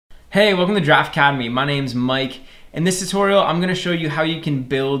Hey, welcome to Draft Academy. My name's Mike. In this tutorial, I'm going to show you how you can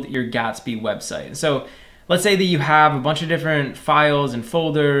build your Gatsby website. So let's say that you have a bunch of different files and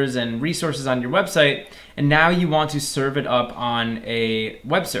folders and resources on your website, and now you want to serve it up on a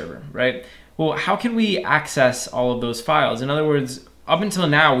web server, right? Well, how can we access all of those files? In other words, up until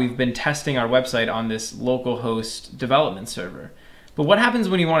now, we've been testing our website on this localhost development server. But what happens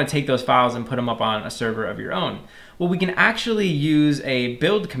when you want to take those files and put them up on a server of your own? Well, we can actually use a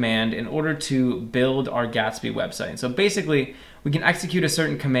build command in order to build our Gatsby website. So basically, we can execute a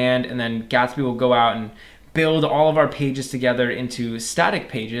certain command and then Gatsby will go out and build all of our pages together into static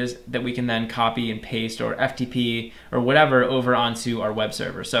pages that we can then copy and paste or FTP or whatever over onto our web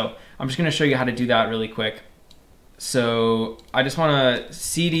server. So I'm just going to show you how to do that really quick. So I just want to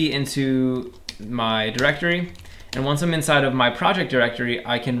cd into my directory. And once I'm inside of my project directory,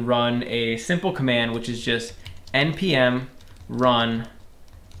 I can run a simple command, which is just npm run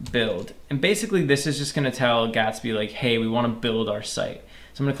build. And basically this is just gonna tell Gatsby like, hey, we wanna build our site.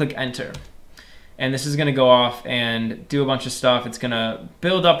 So I'm gonna click enter. And this is gonna go off and do a bunch of stuff. It's gonna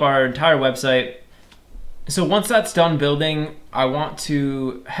build up our entire website. So once that's done building, I want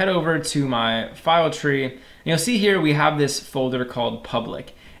to head over to my file tree. And you'll see here we have this folder called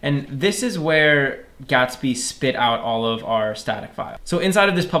public. And this is where Gatsby spit out all of our static files. So inside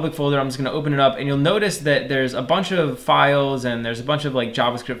of this public folder, I'm just gonna open it up and you'll notice that there's a bunch of files and there's a bunch of like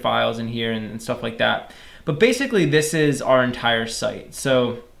JavaScript files in here and stuff like that. But basically this is our entire site.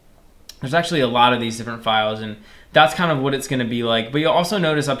 So there's actually a lot of these different files and that's kind of what it's gonna be like. But you'll also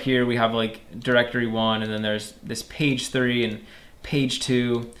notice up here we have like directory 1 and then there's this page 3 and page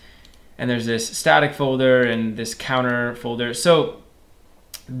 2 and there's this static folder and this counter folder. So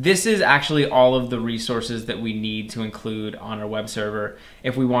this is actually all of the resources that we need to include on our web server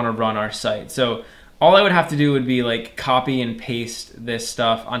if we want to run our site. So all I would have to do would be like copy and paste this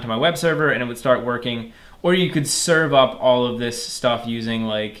stuff onto my web server and it would start working. Or you could serve up all of this stuff using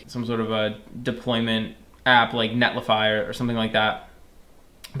like some sort of a deployment app like Netlify or something like that.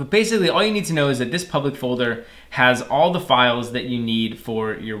 But basically all you need to know is that this public folder has all the files that you need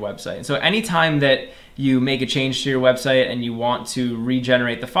for your website. So anytime that you make a change to your website and you want to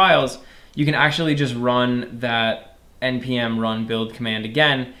regenerate the files, you can actually just run that npm run build command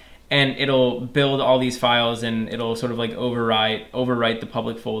again and it'll build all these files and it'll sort of like overwrite the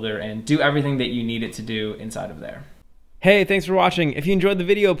public folder and do everything that you need it to do inside of there. Hey, thanks for watching. If you enjoyed the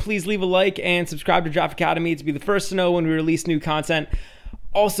video, please leave a like and subscribe to Draft Academy to be the first to know when we release new content.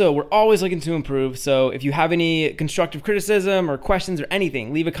 Also, we're always looking to improve, so if you have any constructive criticism or questions or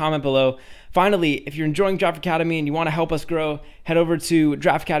anything, leave a comment below. Finally, if you're enjoying Draft Academy and you want to help us grow, head over to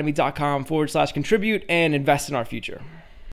draftacademy.com/contribute and invest in our future.